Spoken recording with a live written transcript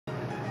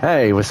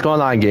Hey, what's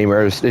going on,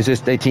 gamers? This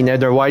is 18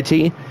 Ender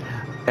YT,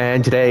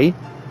 and today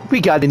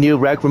we got the new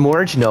Rec Room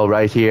Original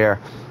right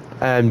here.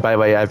 And by the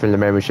way, I've been the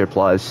Membership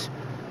Plus.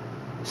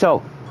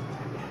 So,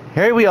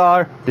 here we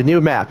are, the new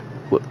map.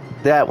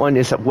 That one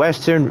is a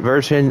Western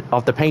version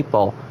of the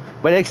paintball,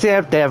 but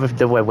except they have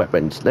the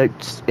weapons.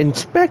 Let's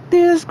inspect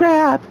this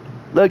crap.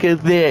 Look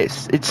at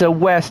this. It's a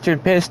Western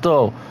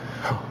pistol.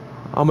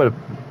 I'm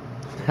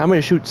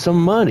gonna shoot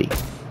some money.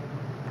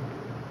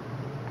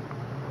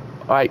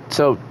 Alright,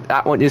 so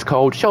that one is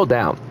called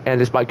Showdown,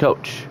 and it's by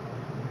Coach.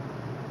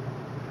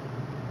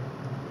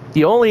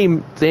 The only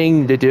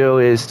thing to do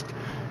is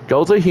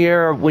go to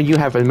here when you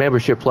have a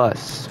Membership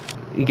Plus.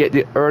 You get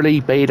the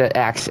early beta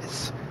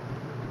access.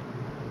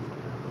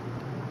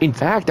 In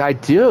fact, I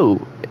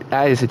do.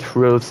 That is the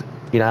truth,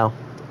 you know.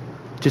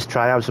 Just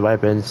try out some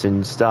weapons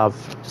and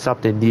stuff.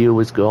 Something new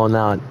is going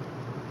on.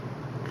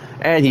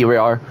 And here we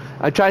are.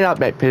 I tried out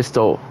my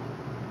pistol.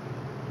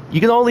 You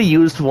can only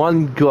use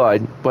one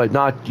gun, but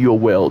not your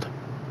willed.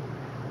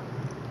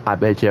 I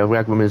bet you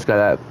Rec Room is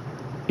gonna,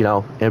 you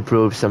know,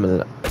 improve some of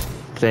the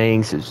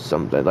things or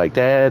something like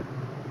that.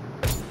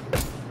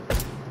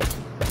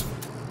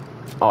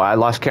 Oh, I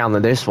lost count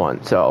on this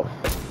one. So,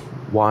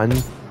 1,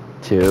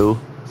 2,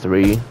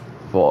 3,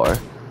 4,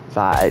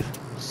 5,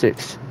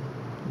 6.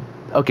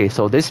 Okay,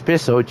 so this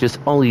pistol just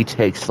only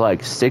takes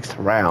like 6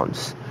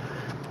 rounds.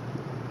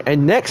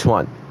 And next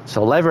one,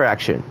 so lever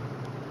action.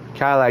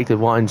 Kind of like the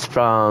ones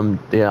from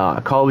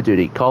the Call of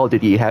Duty. Call of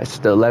Duty has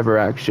the lever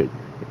action.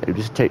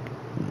 Just take.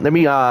 Let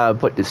me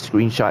put this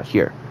screenshot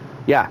here.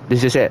 Yeah,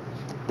 this is it.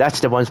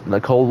 That's the ones from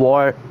the Cold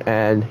War,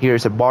 and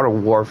here's a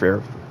Modern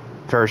Warfare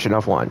version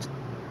of ones.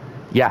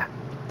 Yeah,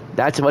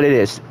 that's what it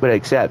is. But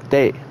except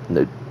the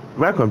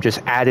Rec Room just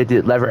added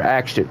the lever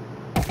action.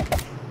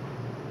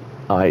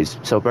 Oh, he's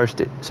so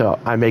bursted. So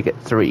I make it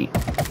 3,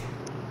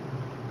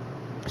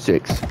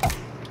 6,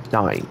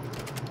 9.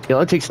 It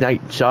only takes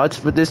 9 shots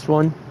for this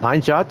one.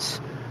 9 shots.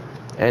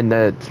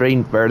 And 3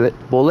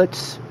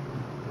 bullets.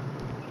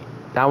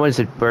 That one's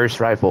a burst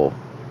rifle.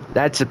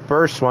 That's the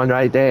burst one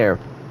right there.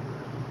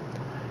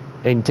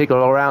 And take it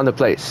all around the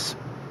place.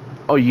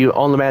 Oh, you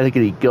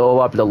automatically go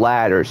up the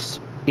ladders.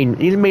 It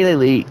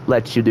immediately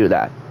lets you do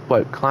that.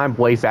 But climb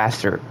way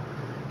faster.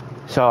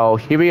 So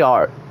here we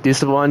are.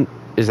 This one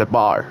is a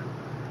bar.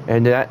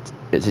 And that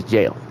is a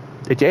jail.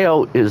 The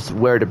jail is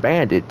where the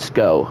bandits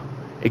go.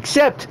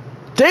 Except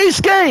they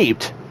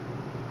escaped!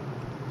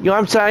 You know what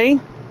I'm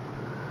saying?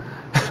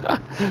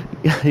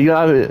 You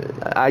know,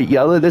 I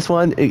yelled at this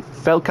one, it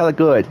felt kind of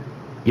good,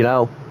 you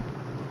know?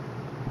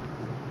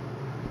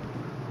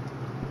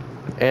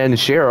 And the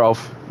sheriff,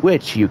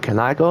 which you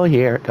cannot go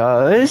here,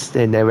 because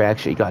they never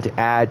actually got to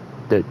add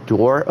the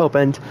door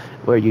opened,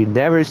 where you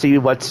never see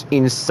what's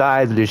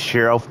inside the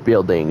sheriff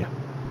building.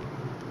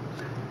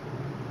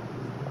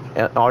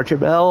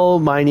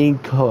 Archibald Mining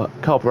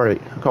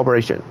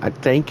Corporation, I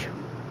think.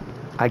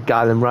 I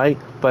got them right,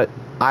 but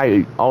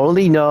I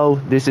only know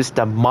this is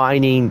the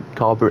mining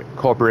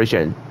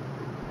corporation.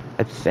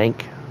 I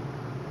think.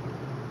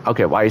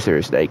 Okay, why is there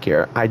a snake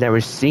here? I've never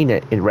seen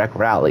it in Rec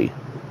Rally.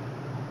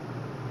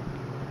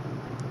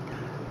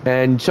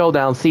 And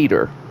Showdown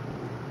Theater.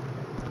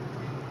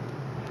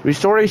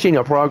 Restoration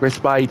of progress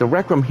by the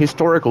Rec Room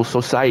Historical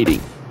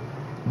Society.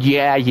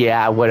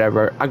 Yeah,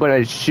 whatever. I'm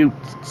gonna shoot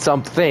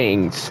some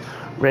things.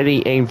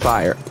 Ready, aim,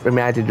 fire.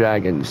 Imagine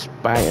Dragons.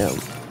 Bam.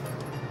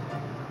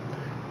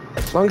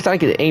 As long as I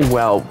can aim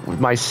well with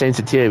my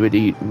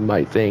sensitivity,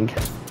 my thing.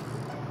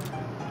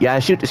 Yeah, I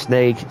shoot the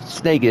snake.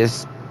 Snake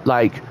is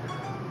like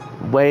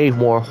way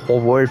more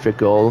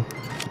horrifical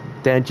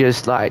than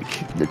just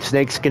like the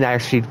snakes can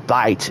actually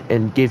bite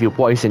and give you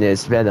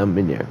poisonous venom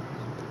in there.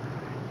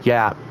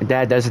 Yeah,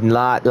 that does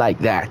not like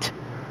that.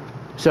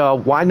 So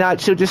why not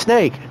shoot the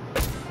snake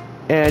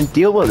and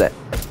deal with it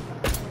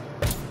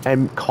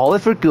and call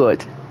it for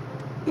good?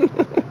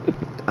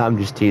 I'm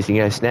just teasing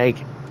a snake.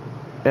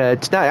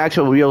 It's not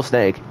actual real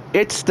snake.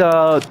 It's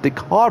the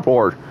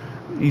cardboard.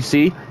 You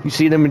see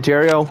the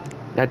material?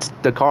 That's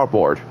the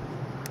cardboard,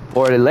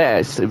 or the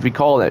less, if we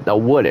call it, the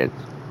wooden,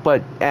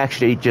 but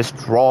actually just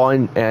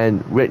drawn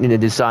and written in the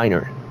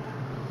designer.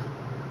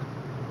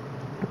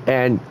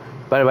 And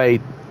by the way,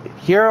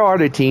 here are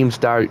the teams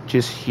that are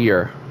just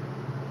here.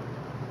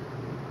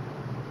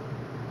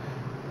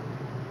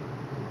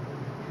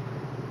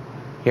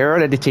 Here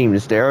are the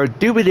teams. There are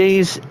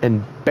Doobies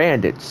and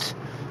Bandits.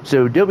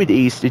 So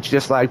Doobies, it's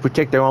just like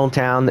protect their own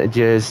town and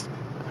just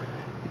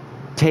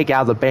take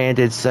out the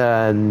bandits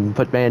and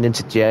put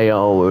bandits in jail,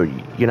 or you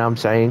know what I'm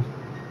saying?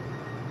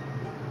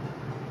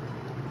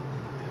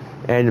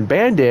 And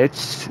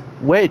bandits,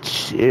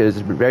 which is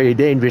very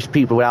dangerous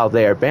people out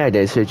there,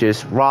 bandits are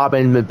just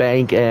robbing the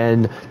bank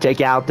and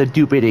take out the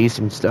Doobies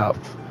and stuff.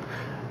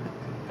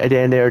 And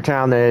then their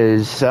town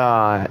is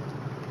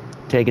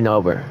taken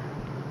over.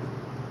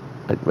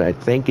 I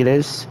think it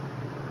is.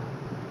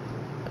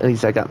 At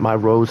least I got my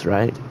rows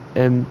right.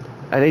 And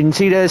I didn't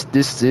see this.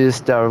 This is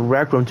the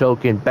Rec Room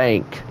Token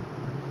Bank.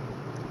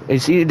 You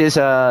see this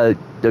the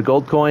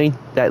gold coin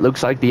that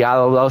looks like the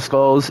Outlaw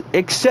Skulls,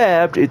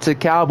 except it's a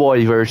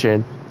cowboy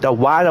version, the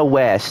Wild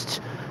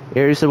West.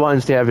 Here's the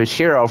ones that have a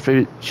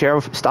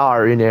sheriff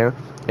star in there,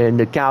 and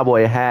the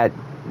cowboy hat,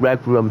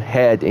 Rec Room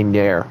head in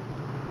there.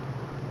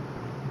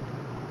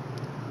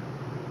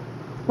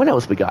 What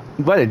else we got?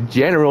 What a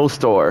general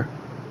store,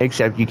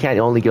 except you can't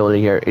only go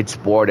in here. It's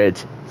boarded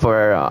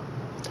for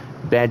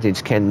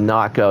bandits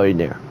cannot go in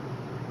there.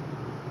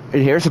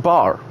 And here's a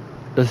bar.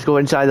 Let's go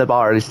inside the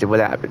bar and see what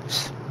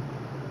happens.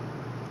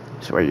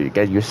 It's where you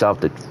get yourself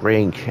the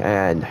drink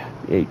and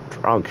get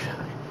drunk.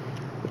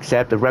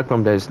 Except the rec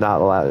room does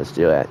not allow us to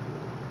do that.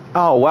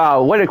 Oh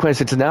wow, what a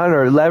coincidence.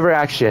 Another lever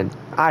action.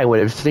 I would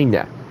have seen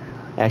that.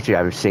 Actually,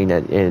 I've seen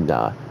it in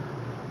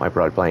my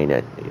brother playing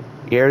it.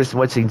 Here's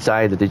what's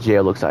inside of the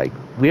jail looks like.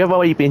 We have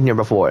already been here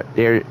before.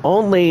 There are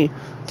only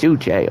 2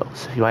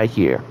 jails right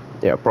here.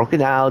 They're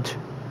broken out.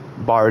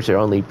 Bars are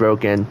only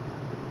broken.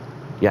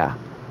 Yeah.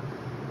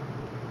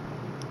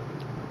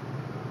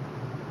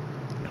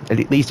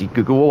 At least you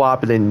could go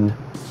up and then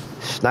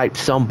snipe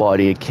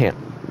somebody.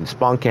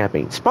 Spawn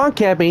camping. Spawn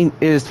camping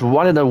is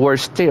one of the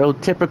worst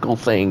stereotypical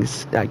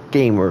things that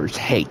gamers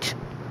hate.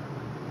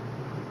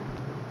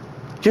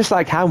 Just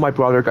like how my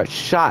brother got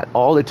shot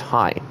all the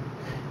time.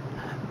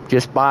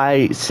 Just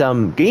by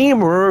some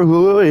gamer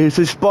who is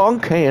a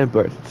spawn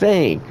camper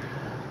thing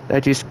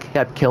that just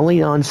kept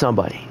killing on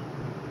somebody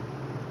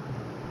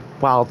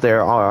while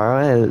there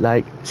are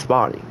like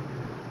spawning.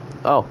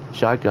 Oh,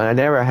 shotgun. I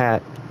never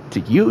had to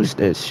use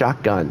this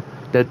shotgun.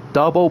 The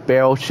double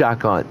barrel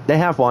shotgun. They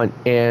have one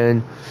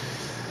in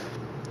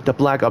the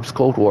Black Ops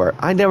Cold War.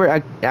 I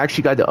never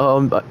actually got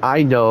the but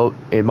I know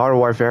in Modern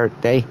Warfare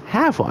they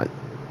have one.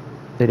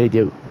 That they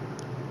do.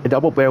 The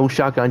double barrel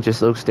shotgun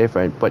just looks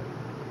different, but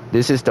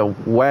this is the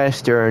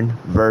Western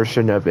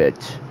version of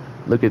it.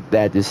 Look at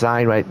that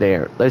design right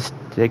there. Let's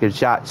take a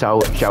shot,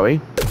 shall we?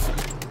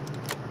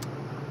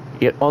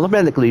 It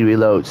automatically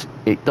reloads.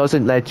 It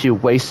doesn't let you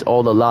waste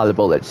all the lot of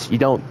bullets. You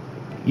don't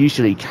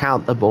usually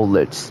count the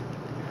bullets.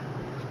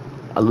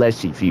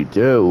 Unless if you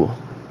do,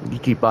 you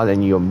keep that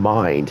in your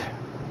mind.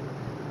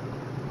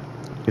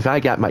 If I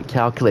got my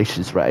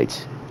calculations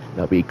right,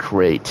 that'll be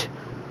great.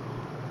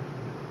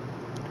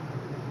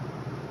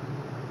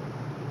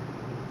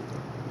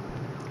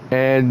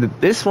 And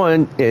this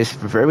one is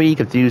very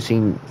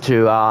confusing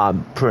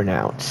to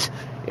pronounce.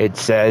 It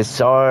says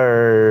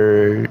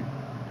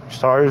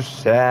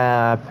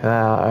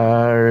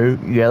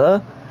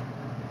Sarsapariella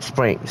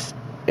Springs.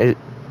 It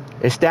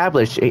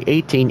established in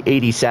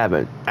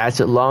 1887. That's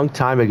a long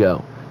time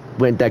ago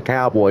when the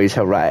Cowboys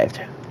arrived.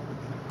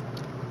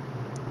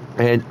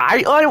 And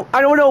I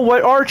don't know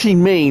what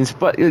arching means,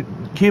 but can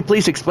you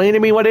please explain to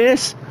me what it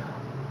is?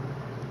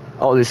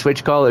 Oh, they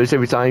switch colors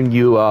every time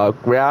you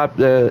grab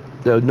the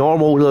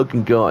normal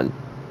looking gun.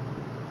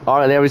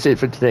 Alright, that was it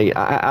for today.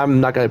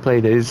 I'm not gonna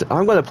play this.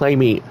 I'm gonna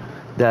play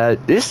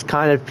this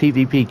kind of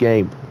PvP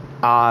game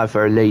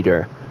for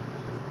later.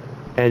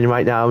 And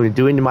right now I'm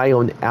doing my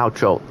own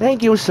outro.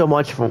 Thank you so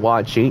much for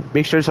watching.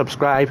 Make sure to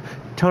subscribe,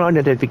 turn on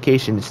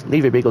notifications,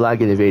 leave a big like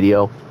in the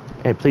video,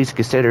 and please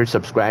consider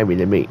subscribing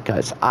to me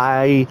because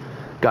I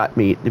got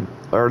me the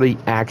early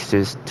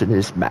access to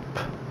this map.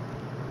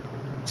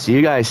 See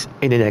you guys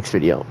in the next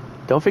video.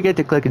 Don't forget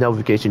to click the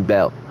notification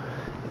bell.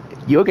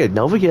 You'll get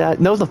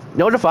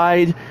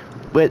notified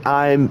when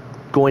I'm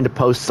going to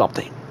post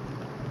something.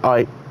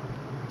 Alright,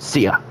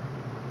 see ya.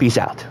 Peace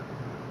out.